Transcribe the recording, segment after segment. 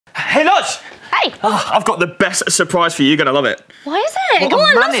Hey, Loz! Hey! Oh, I've got the best surprise for you. You're going to love it. What is it? Go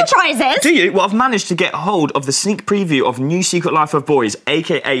on, love surprises. Do you? Well, I've managed to get hold of the sneak preview of New Secret Life of Boys,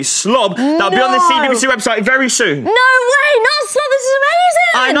 a.k.a. Slob. That'll be on the CBBC website very soon. No way! Not Slob, this is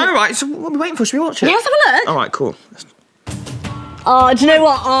amazing! I know, right? So what are we waiting for? Should we watch it? Yeah, let's have a look. All right, cool. Oh, do you know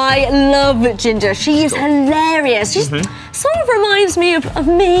what? I love Ginger. She is hilarious. She sort of reminds me of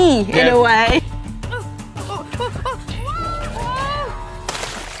me, in a way.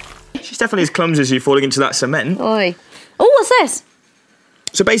 She's definitely as clumsy as you falling into that cement. Oi. Oh, what's this?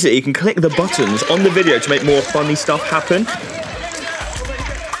 So basically, you can click the buttons on the video to make more funny stuff happen.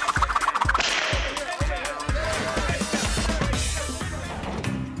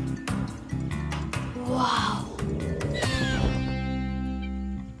 Wow.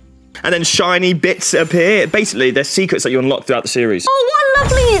 And then shiny bits appear. Basically, they're secrets that you unlock throughout the series. Oh, what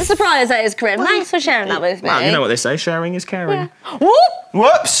a lovely surprise that is, Corinne. Thanks for sharing that with me. Well, you know what they say, sharing is caring. Yeah. Whoop!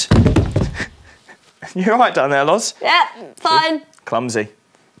 Whoops! You all right down there, Loz? Yeah, fine. Clumsy.